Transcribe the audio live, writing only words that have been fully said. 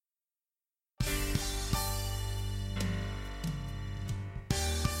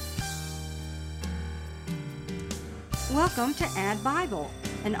Welcome to ADDBIBLE,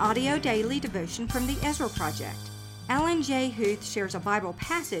 an audio daily devotion from the Ezra Project. Alan J. Huth shares a Bible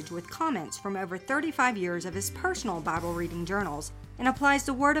passage with comments from over 35 years of his personal Bible reading journals and applies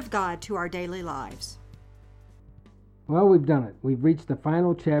the Word of God to our daily lives. Well, we've done it. We've reached the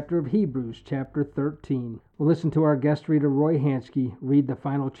final chapter of Hebrews, chapter 13. We'll listen to our guest reader, Roy Hansky, read the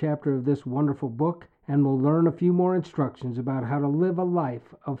final chapter of this wonderful book, and we'll learn a few more instructions about how to live a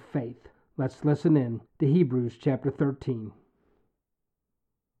life of faith. Let's listen in to Hebrews, chapter 13.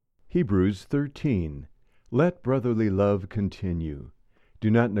 Hebrews 13. Let brotherly love continue. Do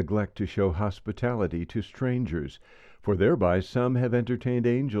not neglect to show hospitality to strangers, for thereby some have entertained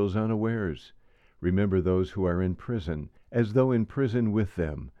angels unawares. Remember those who are in prison, as though in prison with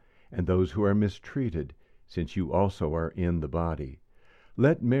them, and those who are mistreated, since you also are in the body.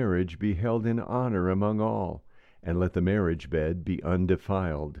 Let marriage be held in honor among all, and let the marriage bed be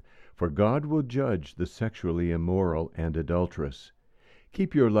undefiled, for God will judge the sexually immoral and adulterous.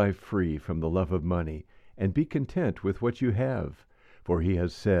 Keep your life free from the love of money, and be content with what you have, for he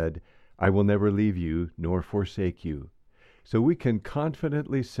has said, I will never leave you nor forsake you. So we can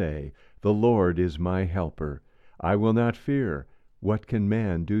confidently say, the Lord is my helper. I will not fear. What can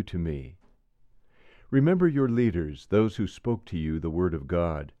man do to me? Remember your leaders, those who spoke to you the word of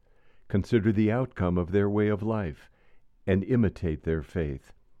God. Consider the outcome of their way of life, and imitate their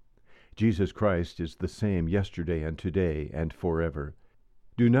faith. Jesus Christ is the same yesterday and today and forever.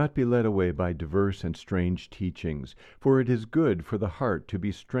 Do not be led away by diverse and strange teachings, for it is good for the heart to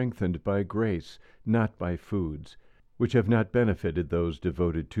be strengthened by grace, not by foods, which have not benefited those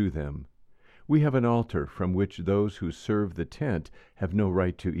devoted to them. We have an altar from which those who serve the tent have no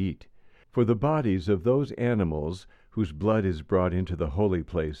right to eat. For the bodies of those animals whose blood is brought into the holy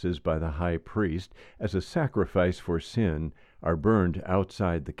places by the high priest as a sacrifice for sin are burned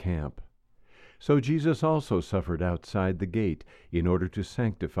outside the camp. So Jesus also suffered outside the gate in order to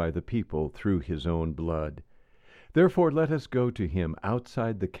sanctify the people through his own blood. Therefore let us go to him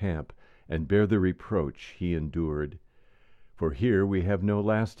outside the camp and bear the reproach he endured. For here we have no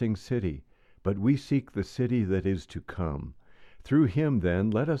lasting city, but we seek the city that is to come. Through him, then,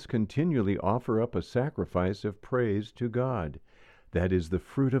 let us continually offer up a sacrifice of praise to God. That is the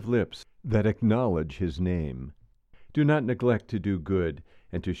fruit of lips that acknowledge his name. Do not neglect to do good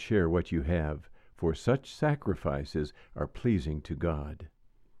and to share what you have, for such sacrifices are pleasing to God.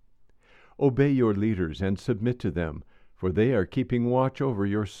 Obey your leaders and submit to them, for they are keeping watch over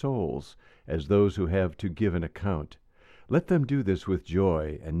your souls, as those who have to give an account. Let them do this with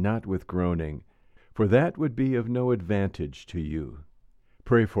joy and not with groaning, for that would be of no advantage to you.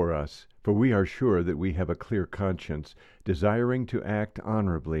 Pray for us, for we are sure that we have a clear conscience, desiring to act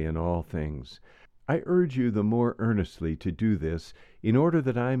honorably in all things. I urge you the more earnestly to do this, in order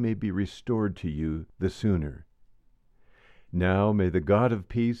that I may be restored to you the sooner. Now may the God of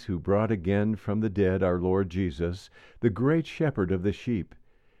peace, who brought again from the dead our Lord Jesus, the great shepherd of the sheep,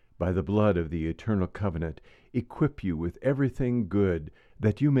 by the blood of the eternal covenant, equip you with everything good,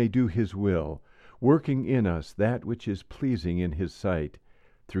 that you may do his will, working in us that which is pleasing in his sight,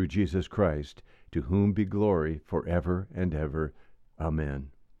 through Jesus Christ, to whom be glory forever and ever.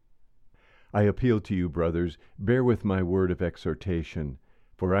 Amen. I appeal to you, brothers, bear with my word of exhortation,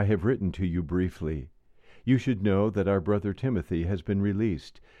 for I have written to you briefly. You should know that our brother Timothy has been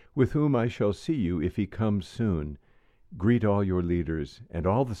released, with whom I shall see you if he comes soon. Greet all your leaders and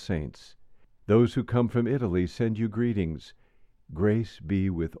all the saints. Those who come from Italy send you greetings. Grace be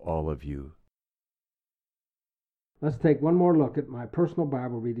with all of you. Let's take one more look at my personal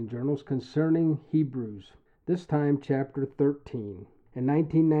Bible reading journals concerning Hebrews, this time chapter 13. In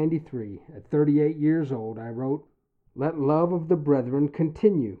 1993, at 38 years old, I wrote, Let love of the brethren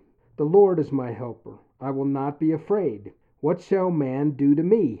continue. The Lord is my helper. I will not be afraid. What shall man do to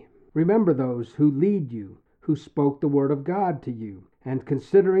me? Remember those who lead you, who spoke the word of God to you, and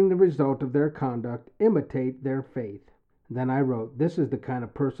considering the result of their conduct, imitate their faith. Then I wrote, This is the kind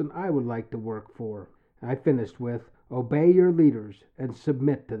of person I would like to work for. I finished with, Obey your leaders and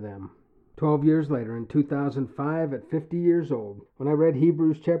submit to them. 12 years later, in 2005, at 50 years old, when I read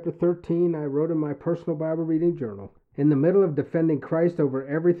Hebrews chapter 13, I wrote in my personal Bible reading journal, in the middle of defending Christ over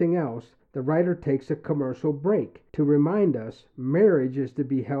everything else, the writer takes a commercial break to remind us marriage is to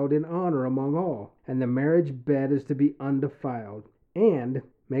be held in honor among all, and the marriage bed is to be undefiled, and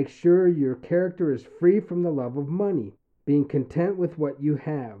make sure your character is free from the love of money, being content with what you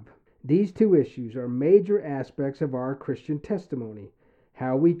have. These two issues are major aspects of our Christian testimony,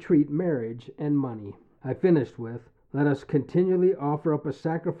 how we treat marriage and money. I finished with, let us continually offer up a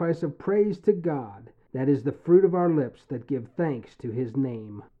sacrifice of praise to God, that is the fruit of our lips that give thanks to his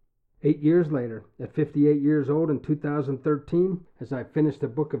name. 8 years later, at 58 years old in 2013, as I finished the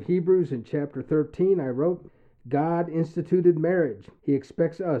book of Hebrews in chapter 13, I wrote, God instituted marriage. He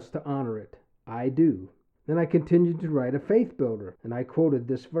expects us to honor it. I do. Then I continued to write a faith builder, and I quoted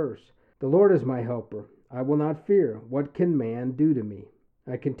this verse, The Lord is my helper. I will not fear. What can man do to me?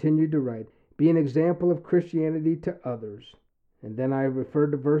 I continued to write, Be an example of Christianity to others. And then I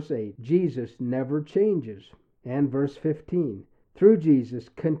referred to verse 8, Jesus never changes. And verse 15, Through Jesus,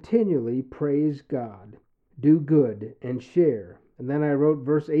 continually praise God. Do good and share. And then I wrote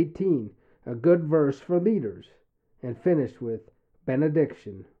verse 18, a good verse for leaders, and finished with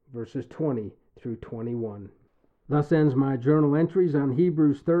benediction, verses 20 through 21. Thus ends my journal entries on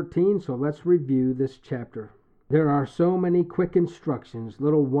Hebrews 13, so let's review this chapter. There are so many quick instructions,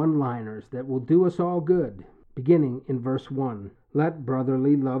 little one-liners that will do us all good. Beginning in verse 1, Let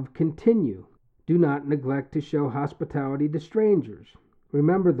brotherly love continue. Do not neglect to show hospitality to strangers.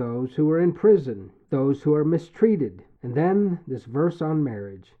 Remember those who are in prison, those who are mistreated. And then this verse on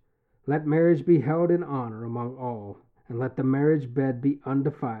marriage. Let marriage be held in honor among all, and let the marriage bed be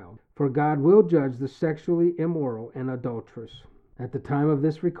undefiled. For God will judge the sexually immoral and adulterous. At the time of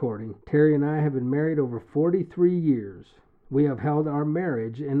this recording, Terry and I have been married over 43 years. We have held our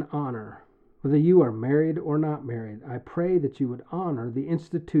marriage in honor. Whether you are married or not married, I pray that you would honor the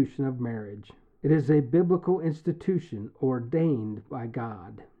institution of marriage. It is a biblical institution ordained by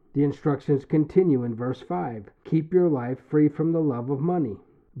God. The instructions continue in verse 5. Keep your life free from the love of money.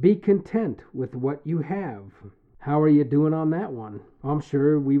 Be content with what you have. How are you doing on that one? I'm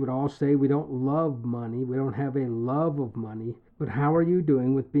sure we would all say we don't love money. We don't have a love of money. But how are you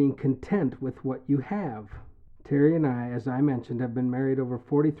doing with being content with what you have? Terry and I, as I mentioned, have been married over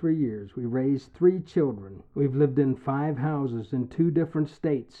 43 years. We raised 3 children. We've lived in 5 houses in 2 different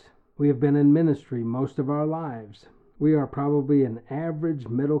states. We have been in ministry most of our lives. We are probably an average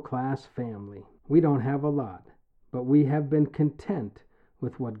middle-class family. We don't have a lot, but we have been content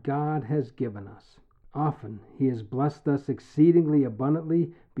with what God has given us. Often, He has blessed us exceedingly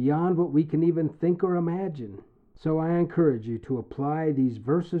abundantly beyond what we can even think or imagine. So I encourage you to apply these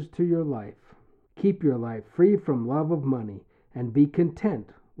verses to your life. Keep your life free from love of money and be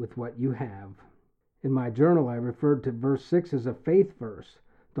content with what you have. In my journal, I referred to verse 6 as a faith verse.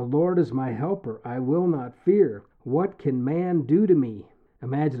 The Lord is my helper. I will not fear. What can man do to me?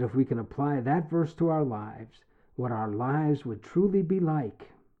 Imagine if we can apply that verse to our lives, what our lives would truly be like.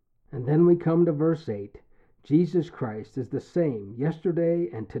 And then we come to verse 8. Jesus Christ is the same yesterday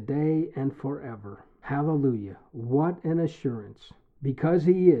and today and forever. Hallelujah. What an assurance. Because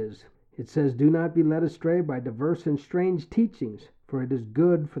He is, it says, Do not be led astray by diverse and strange teachings, for it is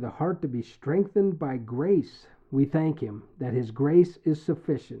good for the heart to be strengthened by grace. We thank Him that His grace is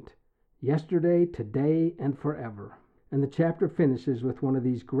sufficient, yesterday, today, and forever. And the chapter finishes with one of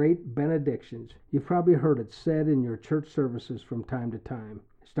these great benedictions. You've probably heard it said in your church services from time to time.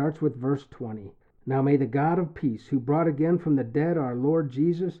 It starts with verse 20. Now may the God of peace, who brought again from the dead our Lord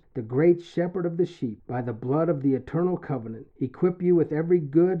Jesus, the great shepherd of the sheep, by the blood of the eternal covenant, equip you with every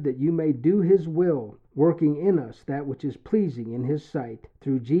good that you may do His will, working in us that which is pleasing in His sight,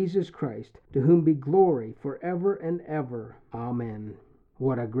 through Jesus Christ, to whom be glory forever and ever. Amen.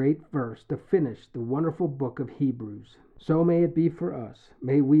 What a great verse to finish the wonderful book of Hebrews. So may it be for us.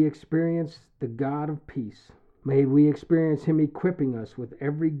 May we experience the God of peace. May we experience Him equipping us with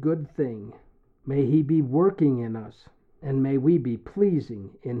every good thing. May He be working in us, and may we be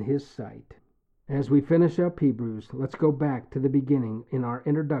pleasing in His sight. As we finish up Hebrews, let's go back to the beginning in our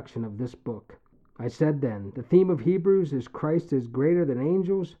introduction of this book. I said then, the theme of Hebrews is Christ is greater than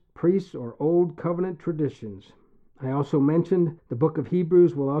angels, priests, or old covenant traditions. I also mentioned the book of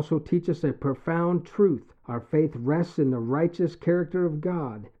Hebrews will also teach us a profound truth. Our faith rests in the righteous character of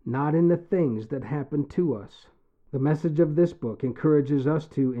God, not in the things that happen to us. The message of this book encourages us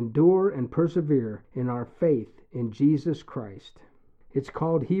to endure and persevere in our faith in Jesus Christ. It's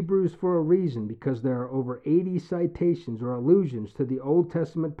called Hebrews for a reason because there are over 80 citations or allusions to the Old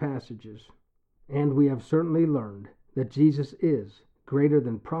Testament passages. And we have certainly learned that Jesus is greater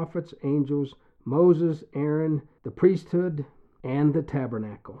than prophets, angels, Moses, Aaron, the priesthood, and the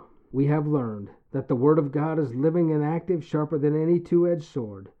tabernacle. We have learned that the Word of God is living and active, sharper than any two-edged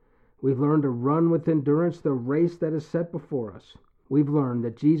sword. We've learned to run with endurance the race that is set before us. We've learned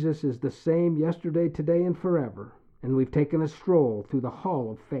that Jesus is the same yesterday, today, and forever. And we've taken a stroll through the hall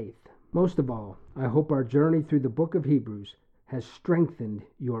of faith. Most of all, I hope our journey through the book of Hebrews has strengthened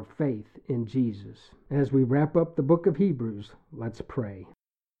your faith in Jesus. As we wrap up the book of Hebrews, let's pray.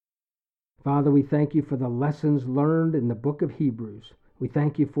 Father, we thank You for the lessons learned in the book of Hebrews. We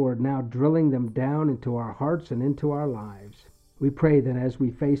thank You for now drilling them down into our hearts and into our lives. We pray that as we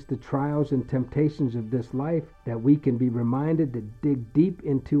face the trials and temptations of this life, that we can be reminded to dig deep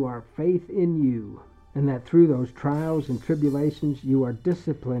into our faith in you, and that through those trials and tribulations you are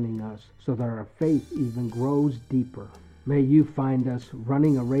disciplining us so that our faith even grows deeper. May you find us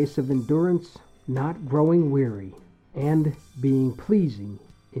running a race of endurance, not growing weary, and being pleasing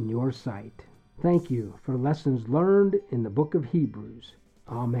in your sight. Thank you for lessons learned in the book of Hebrews.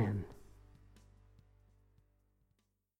 Amen.